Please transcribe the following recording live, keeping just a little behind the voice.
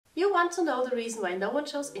you want to know the reason why no one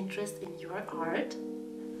shows interest in your art?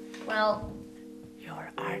 Well,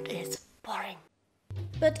 your art is boring.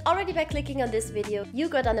 But already by clicking on this video, you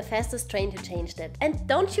got on the fastest train to change that. And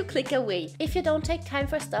don't you click away. If you don't take time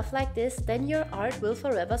for stuff like this, then your art will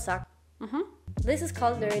forever suck. This is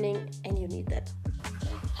called learning, and you need that.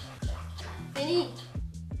 Vinny!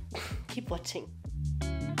 Keep watching.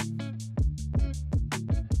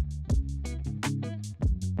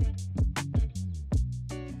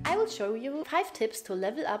 I will show you 5 tips to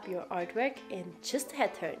level up your artwork in just a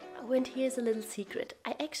head turn. Oh, and here's a little secret.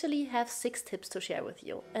 I actually have 6 tips to share with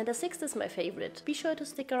you, and the 6th is my favorite. Be sure to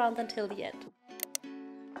stick around until the end.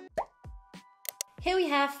 Here we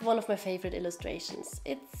have one of my favorite illustrations.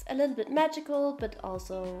 It's a little bit magical, but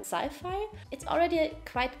also sci-fi. It's already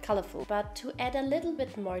quite colorful, but to add a little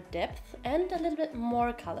bit more depth and a little bit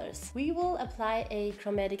more colors, we will apply a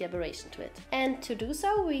chromatic aberration to it. And to do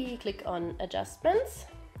so, we click on Adjustments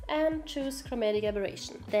and choose Chromatic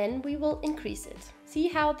Aberration. Then we will increase it. See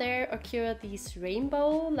how there occur these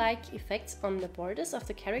rainbow-like effects on the borders of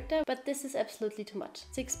the character, but this is absolutely too much.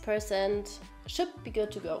 6% should be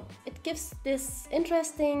good to go. It gives this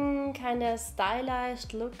interesting, kind of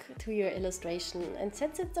stylized look to your illustration and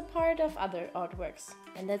sets it apart of other artworks.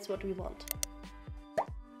 And that's what we want.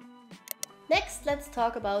 Next, let's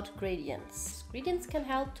talk about gradients. Gradients can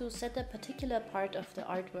help to set a particular part of the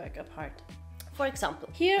artwork apart. For example,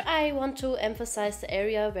 here I want to emphasize the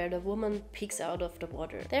area where the woman peeks out of the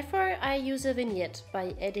water. Therefore, I use a vignette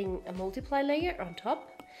by adding a multiply layer on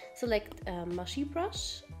top, select a mushy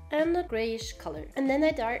brush and a grayish color, and then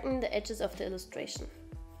I darken the edges of the illustration.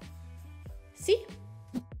 See?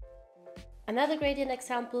 Another gradient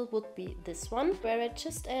example would be this one, where I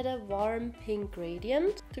just add a warm pink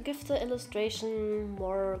gradient to give the illustration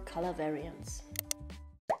more color variance.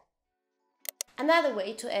 Another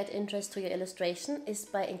way to add interest to your illustration is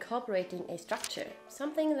by incorporating a structure,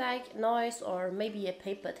 something like noise or maybe a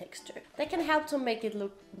paper texture. That can help to make it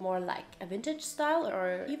look more like a vintage style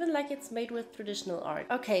or even like it's made with traditional art.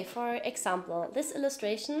 Okay, for example, this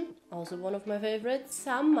illustration, also one of my favorites,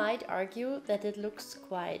 some might argue that it looks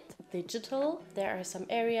quite digital. There are some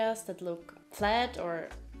areas that look flat, or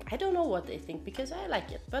I don't know what they think, because I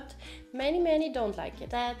like it, but many don't like it.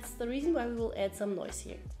 That's the reason why we will add some noise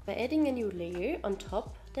here. By adding a new layer on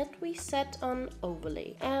top that we set on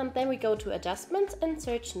overlay. And then we go to adjustments and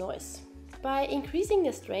search noise. By increasing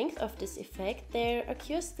the strength of this effect, there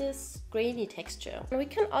occurs this grainy texture. And we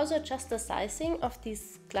can also adjust the sizing of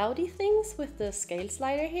these cloudy things with the scale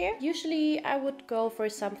slider here. Usually I would go for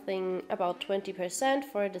something about 20%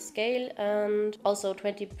 for the scale and also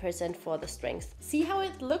 20% for the strength. See how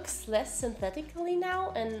it looks less synthetically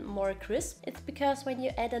now and more crisp? It's because when you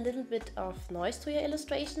add a little bit of noise to your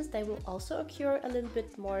illustrations, they will also occur a little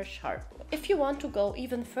bit more sharp. If you want to go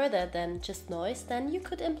even further than just noise, then you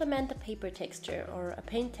could implement a paper texture or a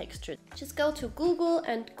paint texture. Just go to Google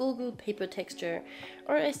and Google paper texture,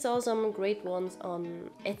 or I saw some great ones on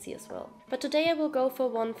Etsy as well. But today I will go for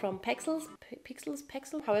one from Pexels.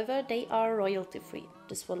 However, they are royalty free.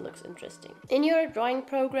 This one looks interesting. In your drawing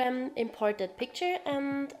program, import that picture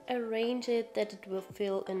and arrange it that it will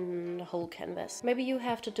fill in the whole canvas. Maybe you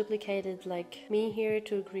have to duplicate it like me here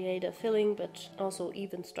to create a filling but also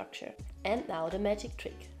even structure. And now the magic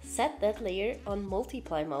trick. Set that layer on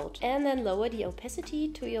multiply mode and then lower the opacity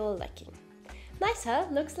to your liking. Nice, huh?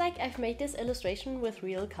 Looks like I've made this illustration with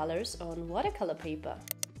real colors on watercolor paper.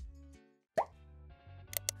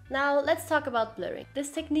 Now let's talk about blurring.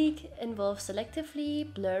 This technique involves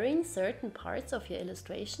selectively blurring certain parts of your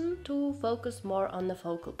illustration to focus more on the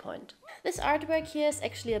focal point. This artwork here is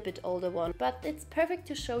actually a bit older one, but it's perfect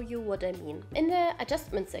to show you what I mean. In the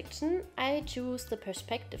adjustment section, I choose the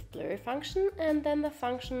perspective blur function and then the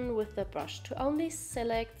function with the brush to only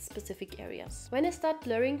select specific areas. When I start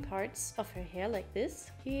blurring parts of her hair like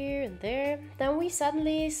this, here and there, then we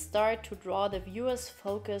suddenly start to draw the viewer's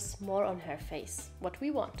focus more on her face, what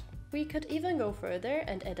we want. We could even go further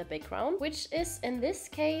and add a background, which is in this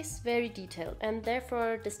case very detailed and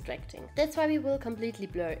therefore distracting. That's why we will completely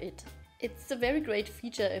blur it. It's a very great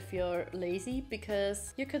feature if you're lazy,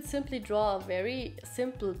 because you could simply draw a very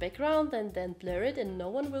simple background and then blur it and no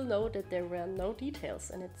one will know that there were no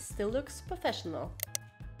details and it still looks professional.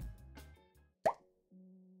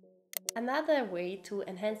 Another way to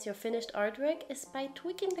enhance your finished artwork is by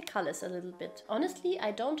tweaking the colors a little bit. Honestly,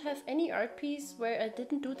 I don't have any art piece where I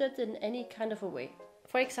didn't do that in any kind of a way.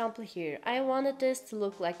 For example here, I wanted this to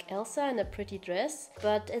look like Elsa in a pretty dress,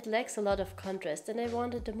 but it lacks a lot of contrast and I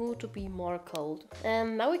wanted the mood to be more cold.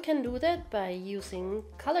 And now we can do that by using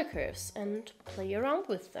color curves and play around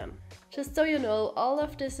with them. Just so you know, all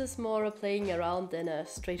of this is more a playing around than a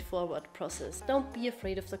straightforward process. Don't be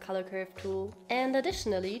afraid of the color curve tool. And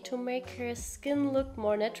additionally, to make her skin look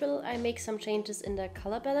more natural, I make some changes in the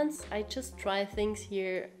color balance. I just try things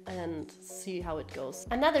here and see how it goes.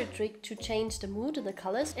 Another trick to change the mood and the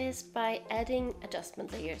colors is by adding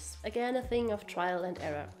adjustment layers. Again, a thing of trial and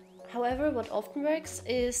error. However, what often works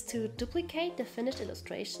is to duplicate the finished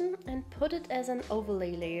illustration and put it as an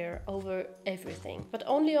overlay layer over everything, but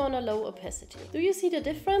only on a low opacity. Do you see the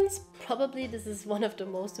difference? Probably this is one of the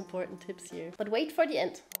most important tips here. But wait for the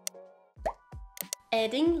end.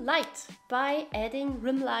 Adding light. By adding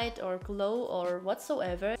rim light or glow or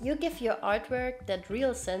whatsoever, you give your artwork that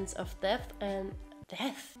real sense of depth, and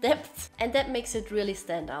that makes it really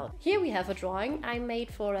stand out. Here we have a drawing I made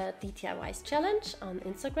for a DIYs challenge on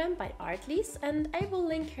Instagram by Artlease, and I will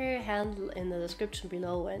link her handle in the description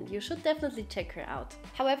below and you should definitely check her out.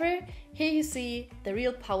 However, here you see the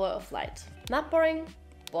real power of light. Not boring,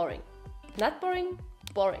 boring. Not boring,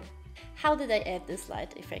 boring. How did I add this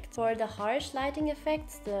light effect? For the harsh lighting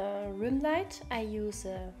effects, the rim light, I use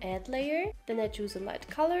a add layer, then I choose a light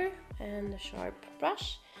color and a sharp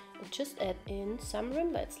brush. Just add in some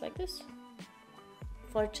rim lights like this.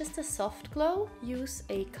 For just a soft glow, use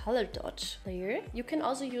a color dodge layer. You can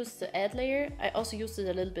also use the add layer. I also used it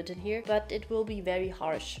a little bit in here, but it will be very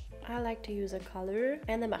harsh. I like to use a color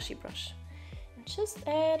and a mushy brush. And just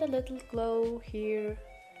add a little glow here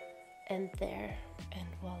and there, and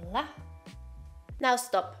voila! Now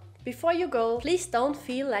stop. Before you go, please don't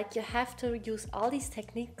feel like you have to use all these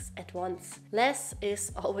techniques at once. Less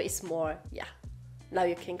is always more. Yeah. Now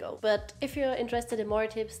you can go. But if you're interested in more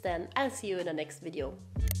tips, then I'll see you in the next video.